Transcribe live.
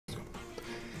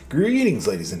Greetings,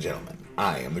 ladies and gentlemen.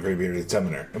 I am the Grey Bearded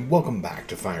Summoner, and welcome back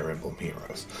to Fire Emblem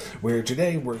Heroes, where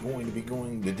today we're going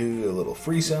to do a little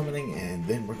free summoning, and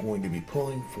then we're going to be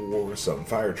pulling for some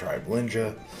Fire Tribe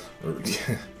Linja, or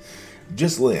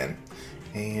just Lyn,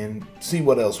 and see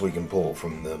what else we can pull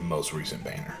from the most recent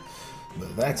banner.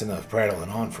 But that's enough prattling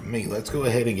on from me. Let's go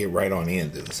ahead and get right on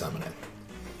into the summoning.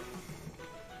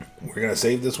 We're going to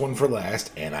save this one for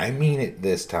last, and I mean it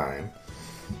this time.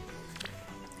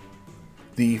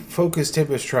 The Focus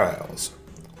Tempest Trials.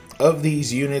 Of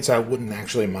these units, I wouldn't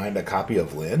actually mind a copy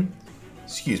of Lyn.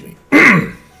 Excuse me.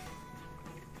 I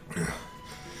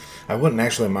wouldn't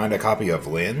actually mind a copy of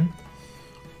Lyn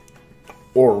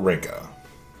or Rinka.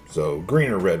 So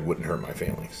green or red wouldn't hurt my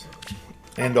feelings.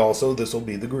 And also, this will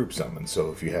be the group summon.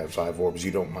 So if you have 5 orbs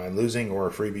you don't mind losing or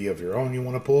a freebie of your own you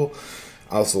want to pull,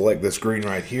 I'll select this green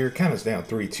right here. Count us down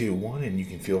 3, 2, 1, and you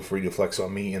can feel free to flex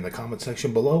on me in the comment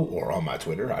section below or on my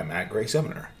Twitter. I'm at Grey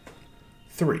Summoner.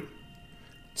 3,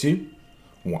 2,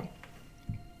 1.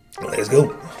 Let's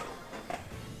go.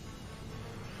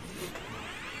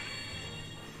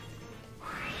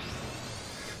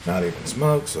 Not even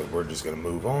smoke, so we're just going to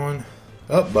move on.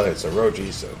 Oh, but it's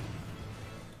Orochi, so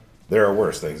there are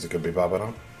worse things that could be popping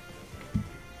up.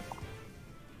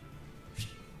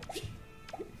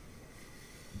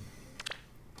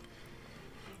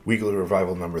 Weekly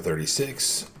Revival number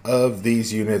 36. Of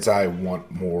these units, I want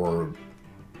more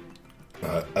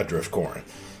Adrift Corrin.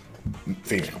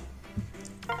 Female.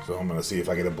 So I'm going to see if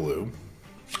I get a blue.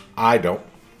 I don't.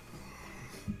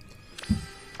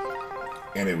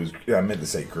 And it was, I meant to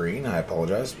say green. I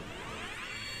apologize.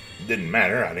 Didn't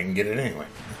matter. I didn't get it anyway.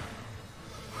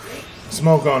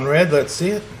 Smoke on red. Let's see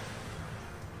it.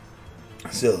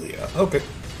 Sylvia. Okay.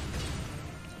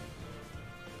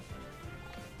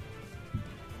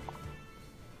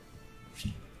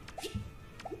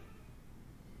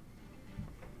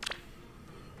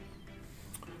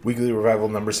 Weekly Revival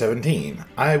number 17.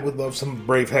 I would love some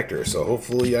Brave Hector, so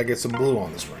hopefully I get some blue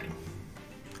on this ring.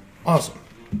 Awesome.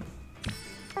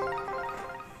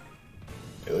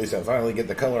 At least I finally get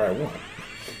the color I want.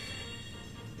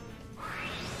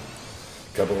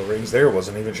 A couple of rings there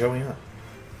wasn't even showing up.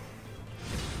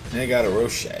 And I got a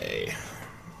Rocher.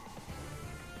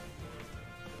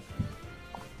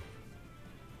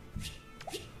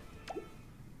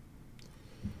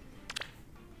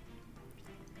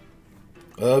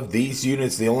 Of these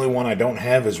units, the only one I don't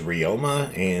have is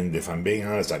Ryoma, and if I'm being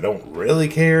honest, I don't really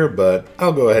care, but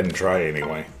I'll go ahead and try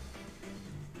anyway.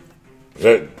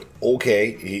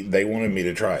 Okay, they wanted me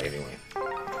to try anyway.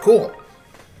 Cool.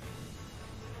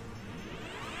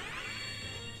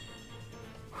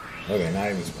 Okay,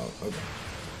 not even smoke.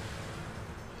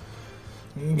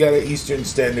 Okay. Got an Eastern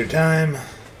Standard Time.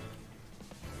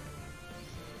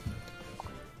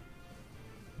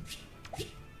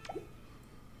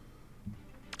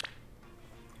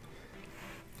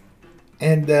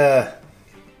 And,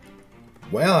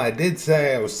 well, I did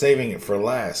say I was saving it for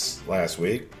last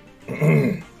week.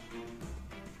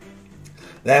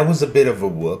 That was a bit of a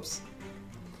whoops.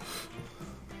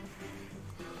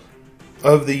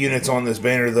 Of the units on this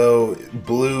banner, though,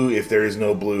 blue, if there is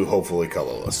no blue, hopefully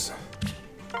colorless.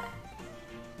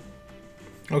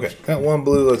 Okay, got one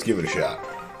blue, let's give it a shot.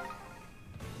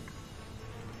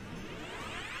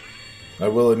 I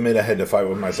will admit I had to fight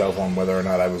with myself on whether or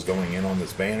not I was going in on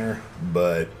this banner,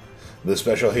 but the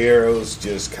special heroes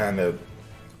just kind of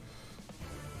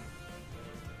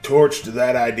torched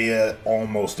that idea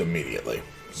almost immediately.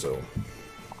 So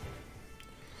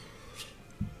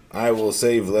I will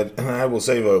save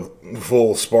a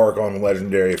full spark on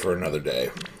legendary for another day.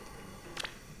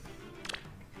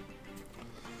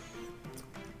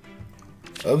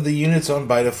 Of the units on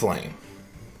Bite of Flame,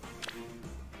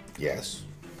 yes.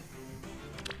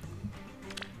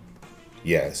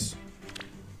 Yes.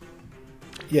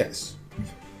 Yes.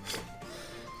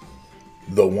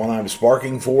 The one I'm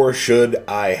sparking for, should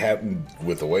I happen,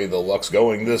 with the way the luck's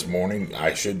going this morning,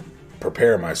 I should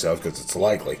prepare myself because it's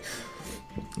likely.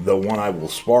 The one I will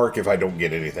spark if I don't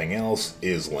get anything else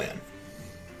is Lyn.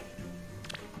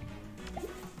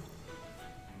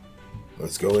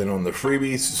 Let's go in on the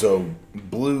freebies. So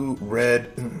blue,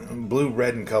 red,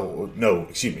 and color. No,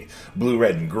 excuse me, blue,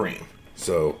 red, and green.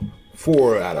 So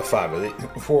 4 out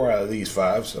of these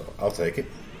 5, so I'll take it.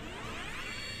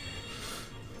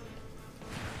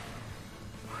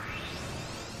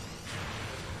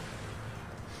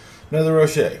 Another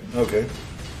Rocher. Okay.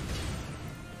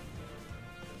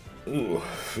 Ooh,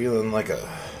 feeling like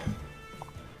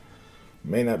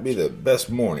may not be the best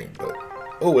morning, but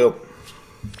oh well.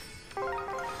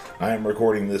 I am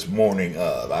recording this morning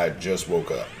of. I just woke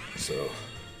up, so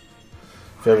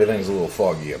If everything's a little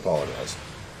foggy, I apologize.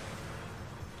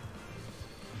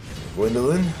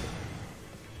 Gwendolyn.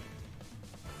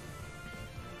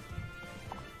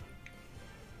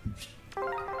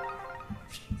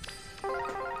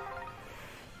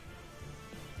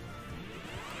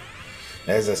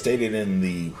 As I stated in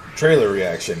the trailer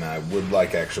reaction, I would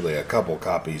like actually a couple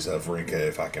copies of Rinka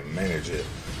if I can manage it.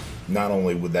 Not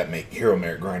only would that make hero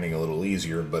merit grinding a little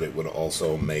easier, but it would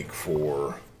also make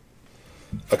for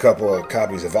a couple of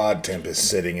copies of Odd Tempest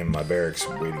sitting in my barracks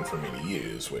waiting for me to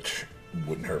use, which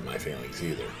wouldn't hurt my feelings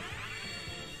either.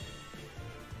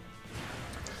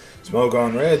 Smoke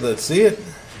on red, let's see it.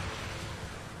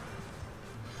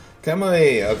 Come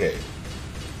away, okay.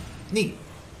 Neat.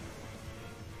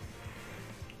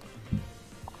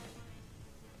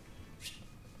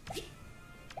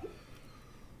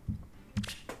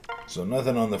 So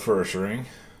nothing on the first ring.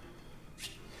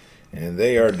 And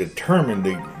they are determined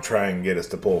to try and get us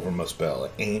to pull from a spell.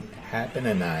 It ain't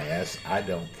happening, I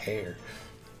don't care.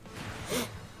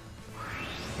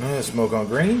 Smoke on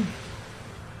green.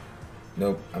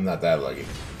 Nope, I'm not that lucky.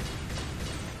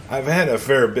 I've had a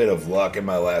fair bit of luck in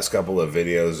my last couple of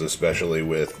videos, especially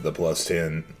with the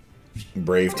 +10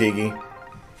 Brave Tiki.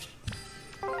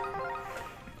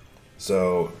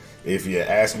 So, if you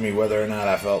ask me whether or not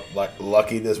I felt like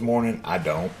lucky this morning, I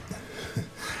don't.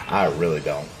 I really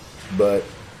don't. But,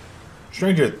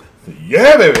 Stranger...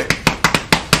 Yeah, baby!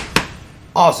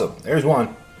 Awesome. There's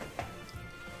one.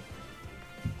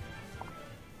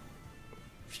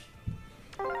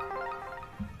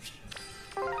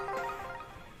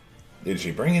 Did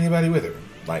she bring anybody with her?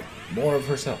 Like, more of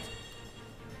herself?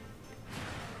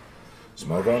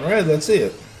 Smoke on red, let's see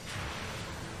it.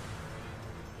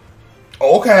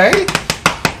 Okay.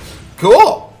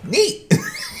 Cool. Neat.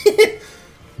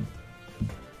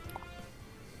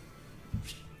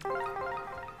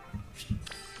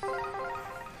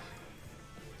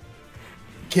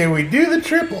 Can we do the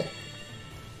triple?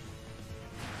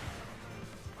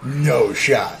 No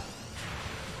shot.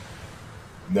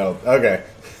 No. Okay.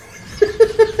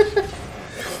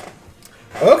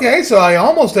 Okay, so I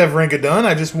almost have Rinka done.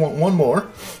 I just want one more.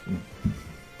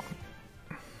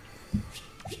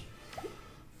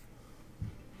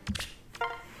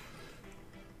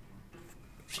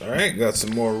 Alright, got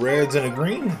some more reds and a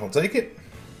green. I'll take it.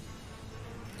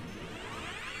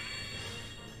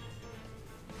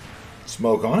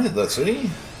 Smoke on it, let's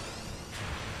see.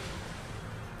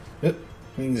 Yep,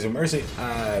 Wings of Mercy.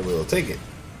 I will take it.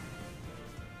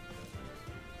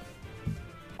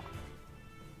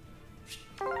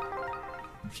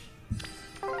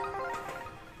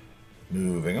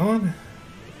 Moving on.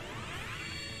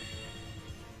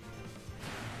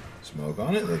 Smoke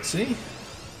on it, let's see.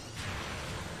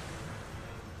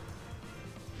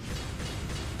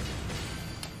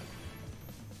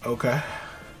 Okay.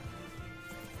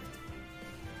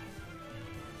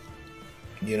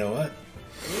 You know what?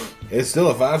 It's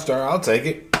still a 5-star. I'll take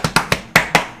it.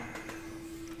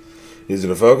 Is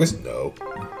it a focus? No.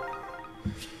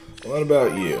 What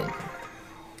about you?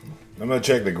 I'm going to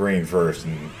check the green first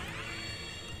and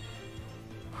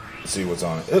see what's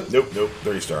on it. Oh, nope, nope.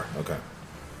 3-star. Okay.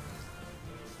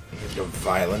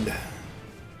 Violent.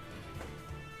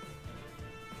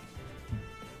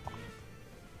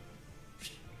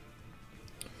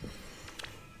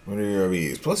 What are your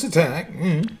OVs? Plus attack.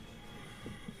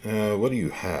 What do you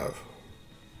have?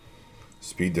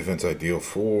 Speed defense ideal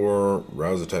 4.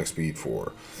 Rouse attack speed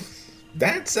 4.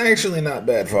 That's actually not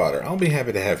bad fodder. I'll be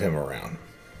happy to have him around.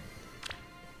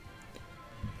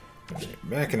 Okay,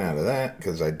 backing out of that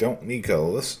because I don't need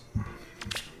colorless.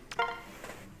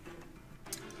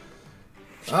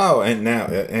 Oh, and now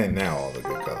all the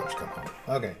good colors come home.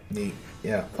 Okay, neat.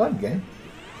 Yeah, fun game.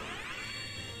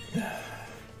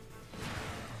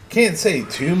 Can't say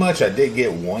too much. I did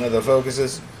get one of the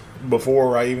focuses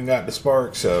before I even got to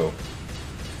Spark, so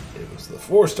it was the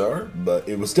 4-star, but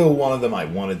it was still one of them I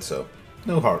wanted, so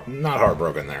not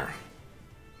heartbroken there.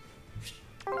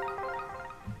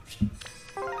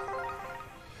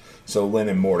 So Lynn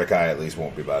and Mordecai at least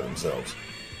won't be by themselves.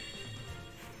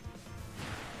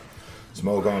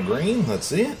 Smoke on green, let's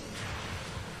see it.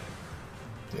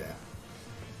 Yeah.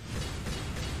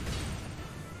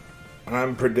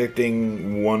 I'm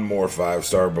predicting one more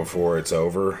 5-star before it's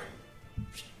over.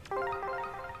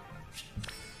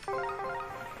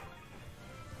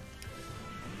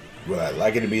 Would I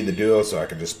like it to be the duo so I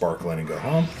can just sparkle in and go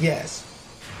home? Yes.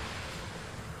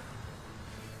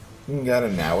 Got a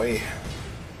Nowie.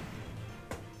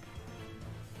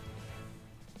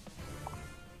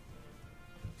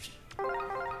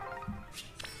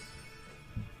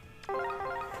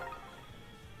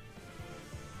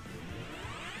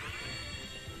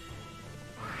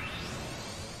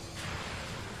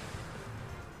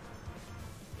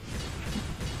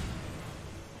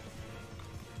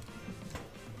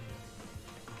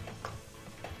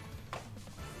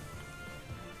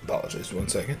 apologize. 1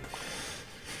 second.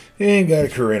 And got a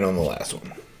Corinne on the last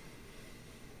one.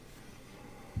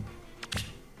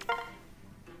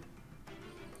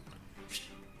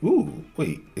 Ooh,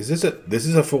 wait, this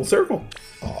is a full circle.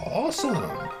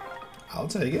 Awesome. I'll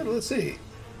take it. Let's see.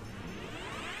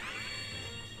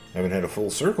 Haven't had a full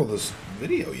circle this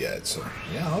video yet, so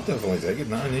yeah, I'll definitely take it.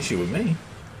 Not an issue with me.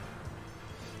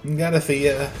 Got a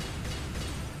Thea.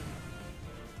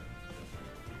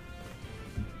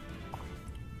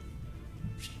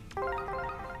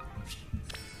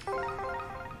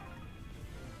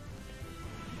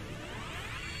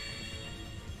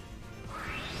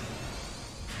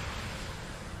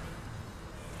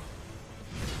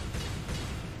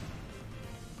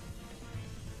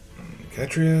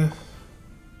 Ketria.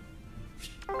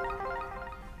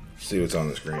 See what's on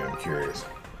the screen. I'm curious.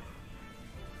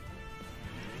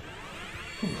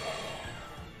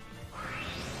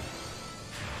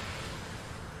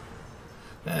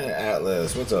 Hey,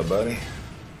 Atlas, what's up, buddy?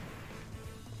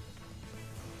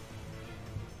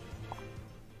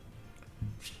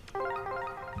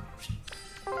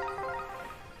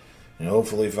 And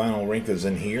hopefully final Rinka's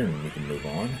in here and we can move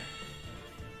on.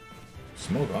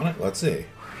 Smoke on it? Let's see.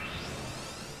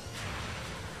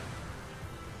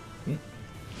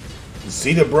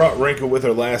 Zeta brought Rinka with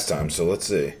her last time, so let's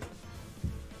see.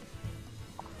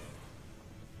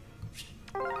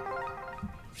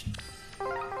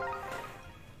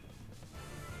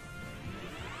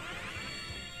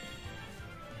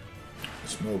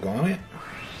 Smoke on it?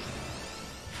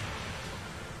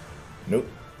 Nope.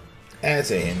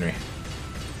 That's a Henry.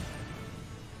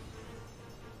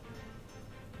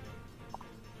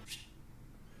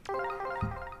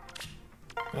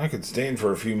 I could stand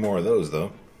for a few more of those,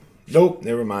 though. Nope,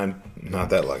 never mind. Not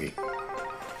that lucky.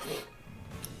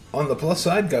 On the plus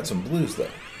side, got some blues, though.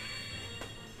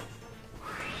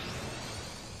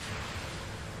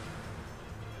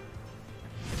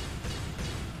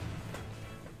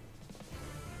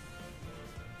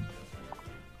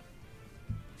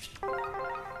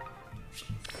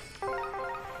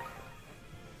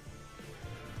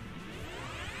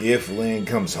 If Lynn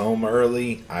comes home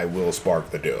early, I will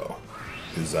spark the duo.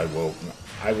 Because I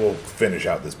will finish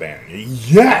out this banner.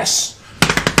 Yes!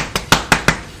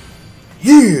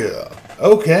 Yeah!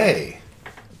 Okay.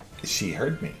 She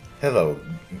heard me. Hello.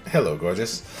 Hello,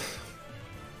 gorgeous.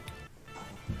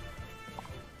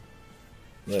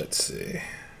 Let's see.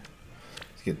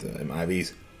 Let's get the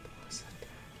IVs.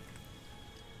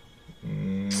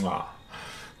 Mwah.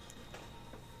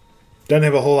 Doesn't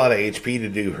have a whole lot of HP to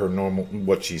do her normal,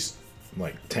 what she's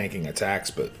like tanking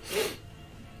attacks, but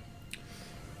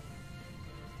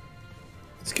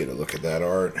let's get a look at that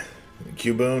art.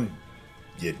 Cubone,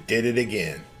 you did it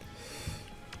again.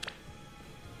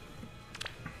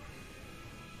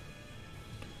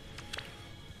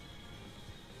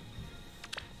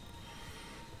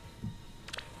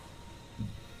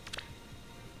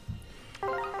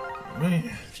 Alright,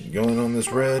 going on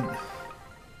this red.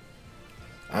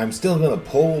 I'm still going to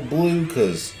pull blue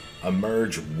because a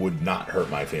merge would not hurt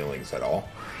my feelings at all.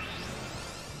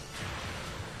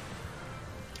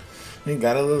 And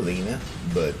got a Lilina,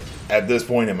 but at this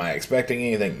point, am I expecting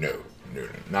anything? No, no,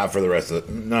 not for the rest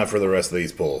of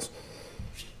these pulls.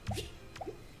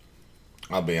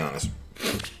 I'll be honest.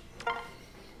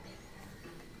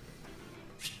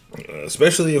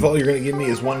 Especially if all you're going to give me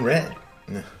is one red.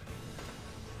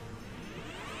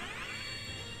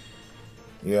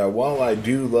 Yeah, while I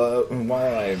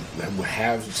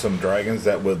have some dragons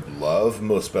that would love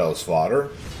Muspel's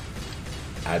fodder,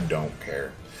 I don't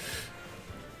care.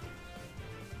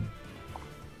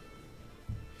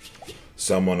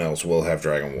 Someone else will have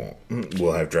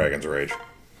Dragon's Rage.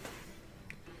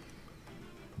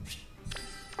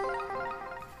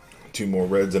 2 more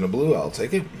reds and a blue, I'll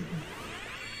take it.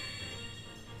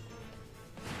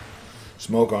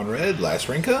 Smoke on red, last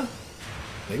Rinka?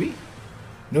 Maybe?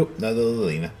 Nope, not the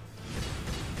Lilina.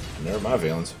 Never my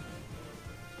feelings.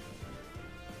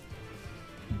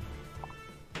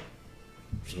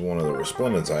 This is one of the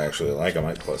Resplendents I actually like. I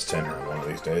might plus 10 her one of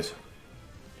these days.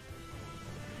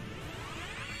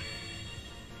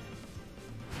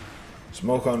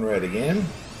 Smoke on red again.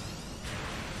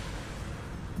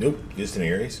 Nope, just an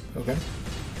Aries. Okay.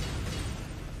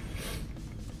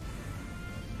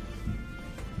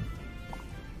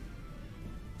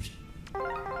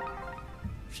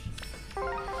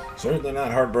 Certainly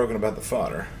not heartbroken about the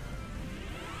fodder.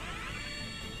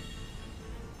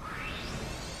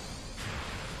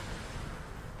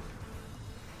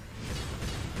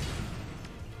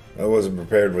 I wasn't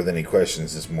prepared with any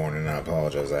questions this morning. I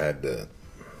apologize.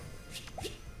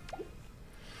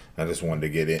 I just wanted to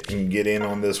get in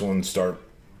on this one, start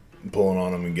pulling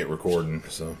on them and get recording.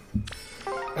 So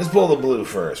let's pull the blue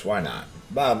first. Why not?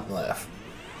 Bob left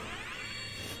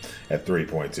at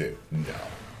 3.2. No.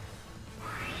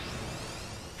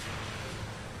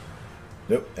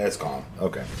 Nope, that's calm.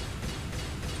 Okay.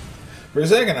 For a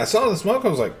second, I saw the smoke. I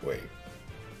was like, wait.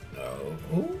 No.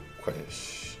 Ooh,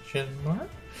 question mark?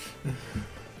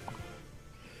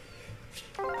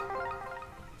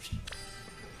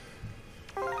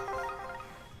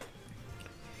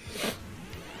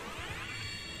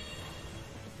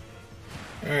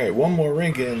 Alright, one more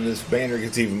rink and this banner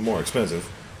gets even more expensive.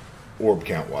 Orb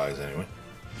count wise, anyway.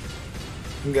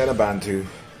 We got a Bantu.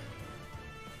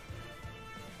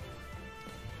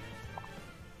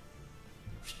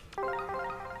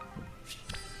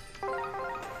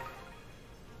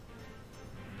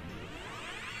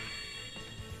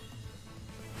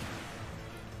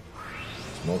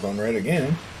 Smoke on red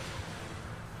again.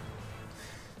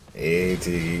 AT.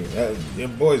 Your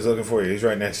boy's looking for you. He's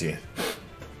right next to you.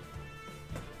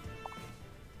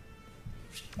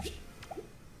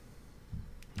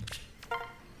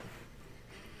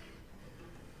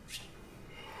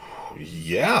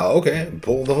 Yeah, okay.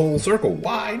 Pull the whole circle.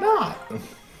 Why not?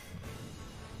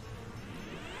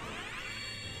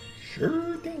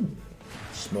 Sure thing.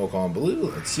 Smoke on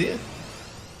blue. Let's see it.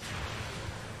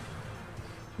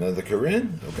 Another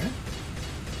Corinne. Okay.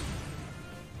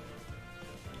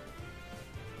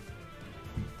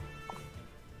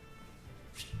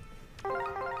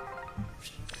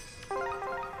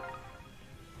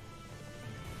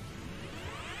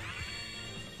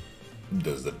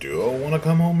 Does the duo want to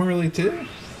come home early too?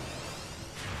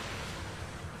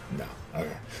 No.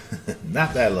 Okay.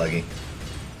 Not that lucky.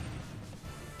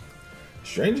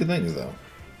 Stranger things though.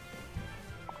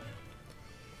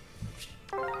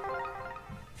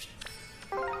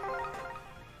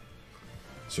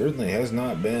 Certainly has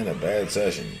not been a bad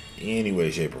session, any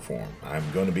way, shape, or form. I'm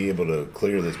going to be able to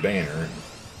clear this banner.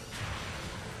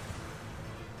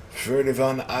 Freddy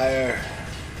von Eyre.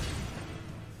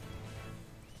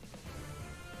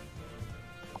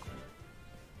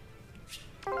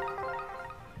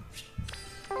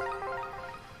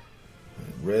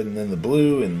 Red and then the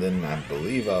blue, and then I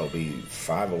believe I'll be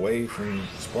 5 away from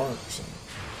Sparks.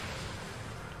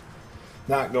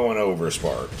 Not going over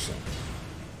Sparks.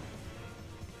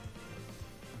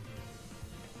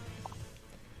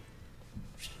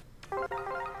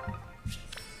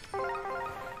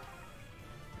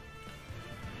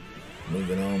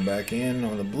 Moving on back in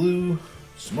on the blue.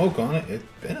 Smoke on it. It's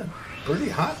been a pretty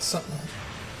hot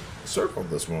circle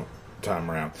this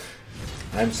time around.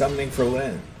 I'm summoning for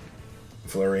Lynn.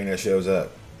 Florina shows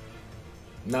up.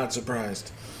 Not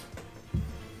surprised.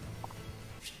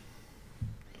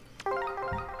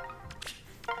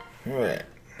 Alright.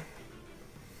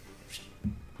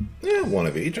 Yeah, one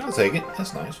of each. I'll take it.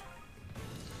 That's nice.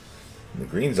 And the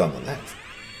green's on the left.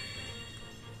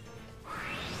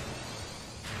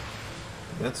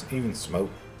 That's even smoke.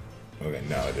 Okay,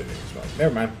 no, it didn't even smoke.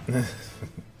 Never mind.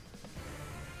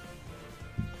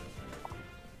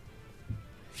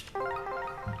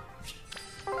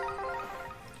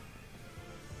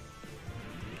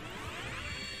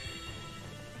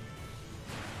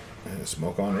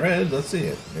 Smoke on red. Let's see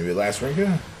it. Maybe last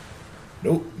Rinka?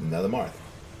 Nope. Another Marth.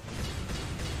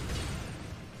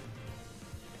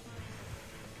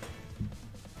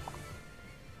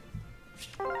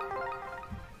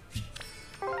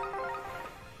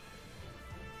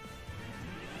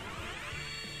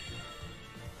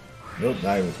 Nope,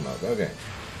 not even smoke. Okay.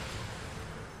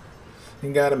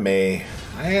 You got a May.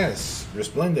 Yes.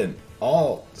 Resplendent.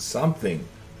 All something.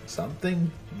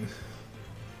 Something?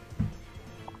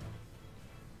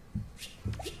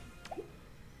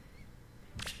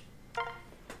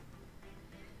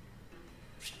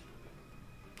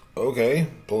 Okay,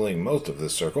 pulling most of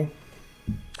this circle.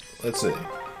 Let's see.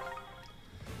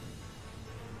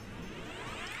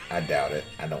 I doubt it.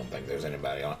 I don't think there's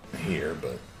anybody on here,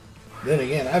 but then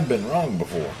again, I've been wrong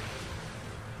before.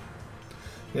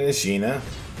 There's Sheena.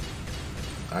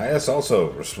 IS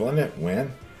also Resplendent.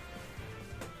 Win.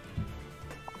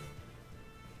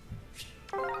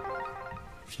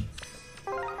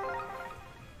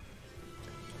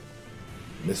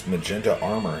 Miss Magenta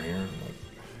Armor here.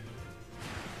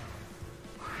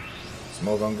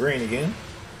 Smoke on green again.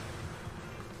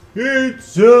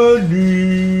 It's a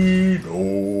need.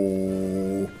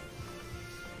 Oh.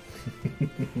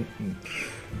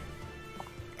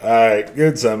 Alright,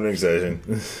 good summoning session.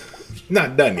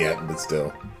 Not done yet, but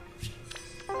still.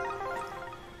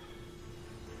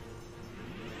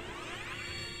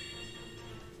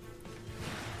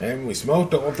 And we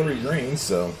smoked all 3 greens,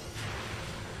 so.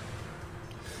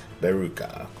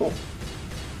 Beruka. Cool.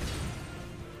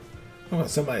 Oh,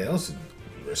 somebody else?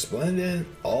 Resplendent?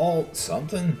 Alt?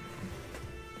 Something?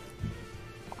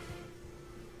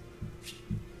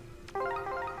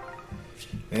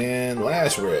 And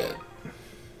last red.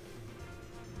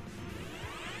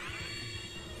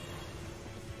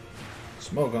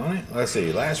 Smoke on it. Let's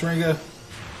see. Last Ringa.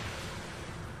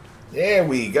 There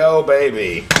we go,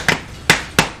 baby.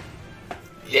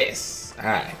 Yes.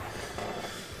 Alright.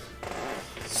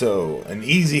 So, an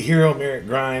easy hero merit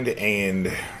grind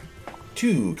and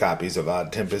 2 copies of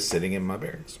Odd Tempest sitting in my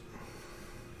barracks.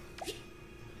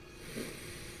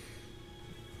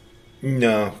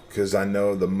 No, because I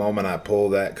know the moment I pull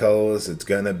that colorless, it's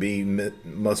going to be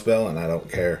Muspel, and I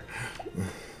don't care.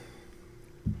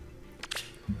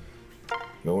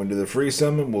 Go into the free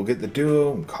summon, we'll get the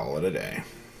duo, and call it a day.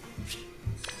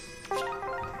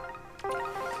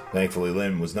 Thankfully,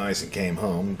 Lynn was nice and came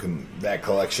home. That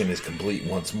collection is complete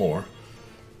once more.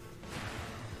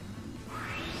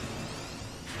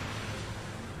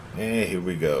 And here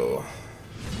we go.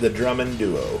 The Drummond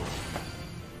Duo.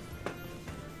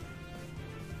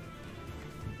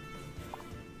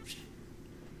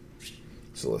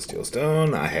 Celestial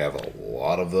Stone. I have a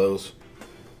lot of those.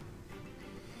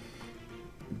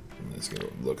 Let's go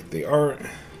look at the art.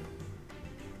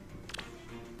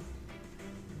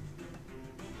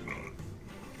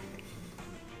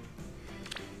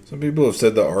 Some people have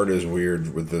said the art is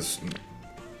weird with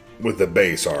the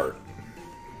base art.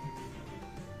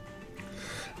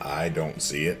 I don't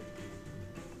see it.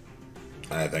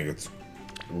 I think it's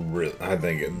real. I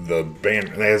think the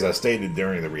banner, as I stated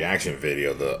during the reaction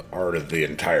video, the art of the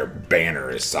entire banner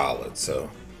is solid.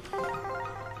 So,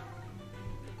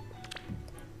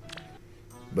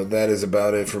 but that is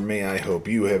about it for me. I hope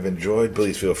you have enjoyed.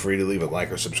 Please feel free to leave a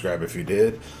like or subscribe if you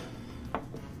did.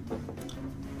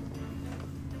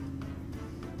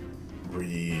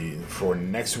 For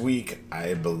next week,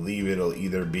 I believe it'll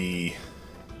either be...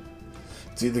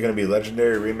 It's either going to be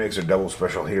Legendary Remix or Double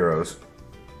Special Heroes.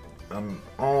 I'm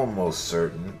almost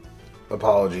certain.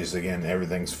 Apologies again,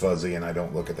 everything's fuzzy and I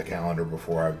don't look at the calendar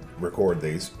before I record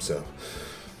these, so...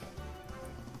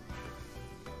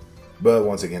 But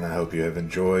once again, I hope you have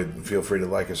enjoyed. Feel free to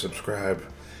like or subscribe.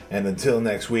 And until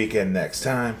next week and next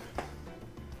time,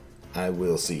 I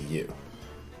will see you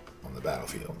on the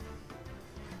battlefield.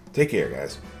 Take care,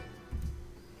 guys.